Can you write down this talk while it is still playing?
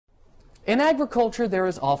In agriculture, there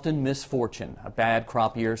is often misfortune, a bad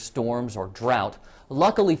crop year, storms, or drought.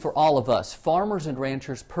 Luckily for all of us, farmers and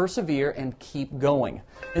ranchers persevere and keep going.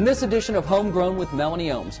 In this edition of Homegrown with Melanie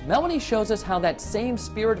Ohmes, Melanie shows us how that same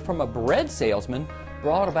spirit from a bread salesman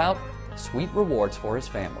brought about sweet rewards for his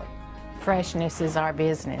family. Freshness is our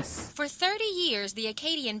business. For 30 years, the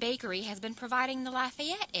Acadian Bakery has been providing the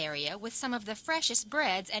Lafayette area with some of the freshest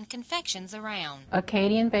breads and confections around.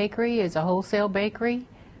 Acadian Bakery is a wholesale bakery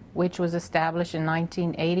which was established in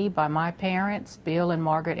 1980 by my parents, Bill and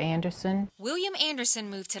Margaret Anderson. William Anderson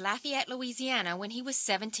moved to Lafayette, Louisiana when he was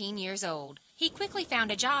 17 years old. He quickly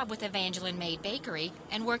found a job with Evangeline Maid Bakery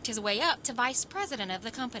and worked his way up to vice president of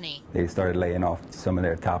the company. They started laying off some of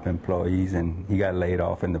their top employees, and he got laid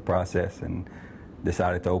off in the process and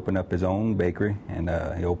decided to open up his own bakery, and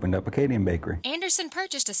he opened up Acadian Bakery. Anderson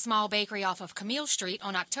purchased a small bakery off of Camille Street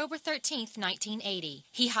on October 13, 1980.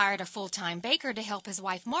 He hired a full-time baker to help his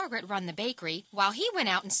wife Margaret run the bakery, while he went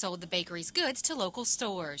out and sold the bakery's goods to local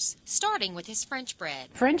stores, starting with his French bread.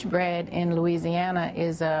 French bread in Louisiana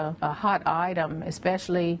is a hot item,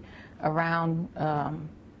 especially around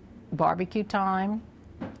barbecue time.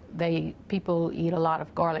 People eat a lot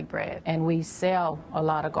of garlic bread, and we sell a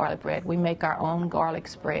lot of garlic bread. We make our own garlic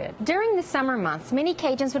spread. During the summer months, many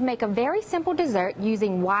Cajuns would make a very simple dessert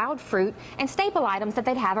using wild fruit and staple items that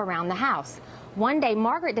they'd have around the house. One day,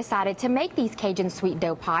 Margaret decided to make these Cajun sweet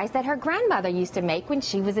dough pies that her grandmother used to make when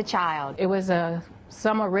she was a child. It was a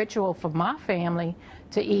summer ritual for my family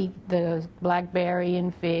to eat the blackberry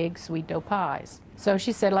and fig sweet dough pies. So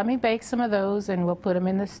she said, let me bake some of those and we'll put them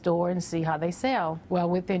in the store and see how they sell. Well,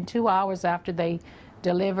 within 2 hours after they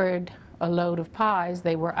delivered a load of pies,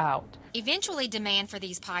 they were out. Eventually, demand for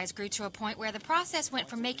these pies grew to a point where the process went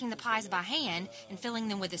from making the pies by hand and filling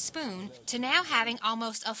them with a spoon to now having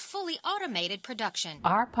almost a fully automated production.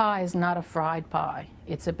 Our pie is not a fried pie,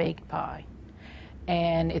 it's a baked pie.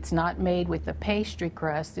 And it's not made with a pastry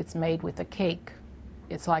crust, it's made with a cake.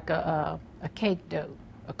 It's like a cake dough,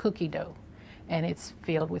 a cookie dough, and it's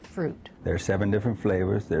filled with fruit. There are 7 different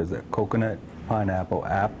flavors. There's a coconut, pineapple,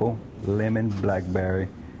 apple, lemon, blackberry,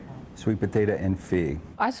 sweet potato, and fig.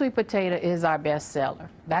 Our sweet potato is our best seller.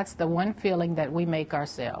 That's the one filling that we make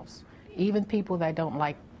ourselves. Even people that don't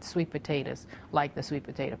like sweet potatoes like the sweet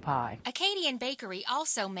potato pie. Acadian Bakery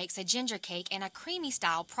also makes a ginger cake and a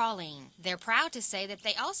creamy-style praline. They're proud to say that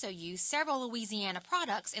they also use several Louisiana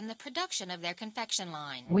products in the production of their confection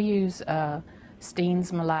line. We use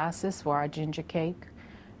Steen's molasses for our ginger cake.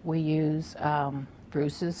 We use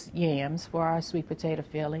Bruce's yams for our sweet potato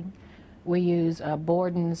filling. We use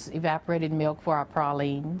Borden's evaporated milk for our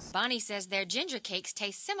pralines. Bonnie says their ginger cakes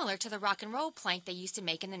taste similar to the rock and roll plank they used to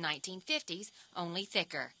make in the 1950s, only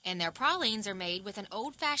thicker. And their pralines are made with an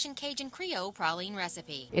old-fashioned Cajun Creole praline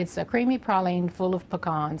recipe. It's a creamy praline full of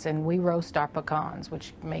pecans, and we roast our pecans,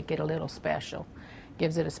 which make it a little special.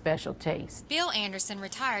 Gives it a special taste. Bill Anderson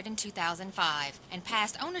retired in 2005 and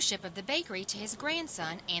passed ownership of the bakery to his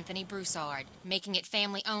grandson, Anthony Broussard, making it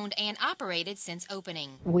family-owned and operated since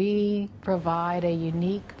opening. We provide a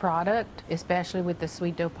unique product, especially with the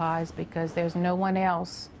sweet dough pies, because there's no one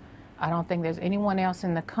else, I don't think there's anyone else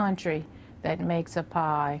in the country that makes a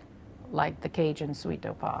pie like the Cajun sweet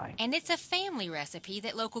dough pie. And it's a family recipe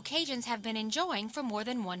that local Cajuns have been enjoying for more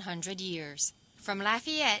than 100 years. From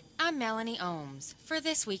Lafayette, I'm Melanie Ohmes for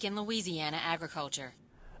This Week in Louisiana Agriculture.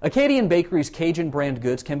 Acadian Bakery's Cajun brand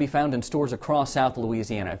goods can be found in stores across South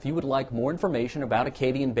Louisiana. If you would like more information about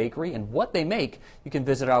Acadian Bakery and what they make, you can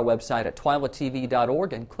visit our website at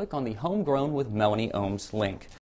twilatv.org and click on the Homegrown with Melanie Ohmes link.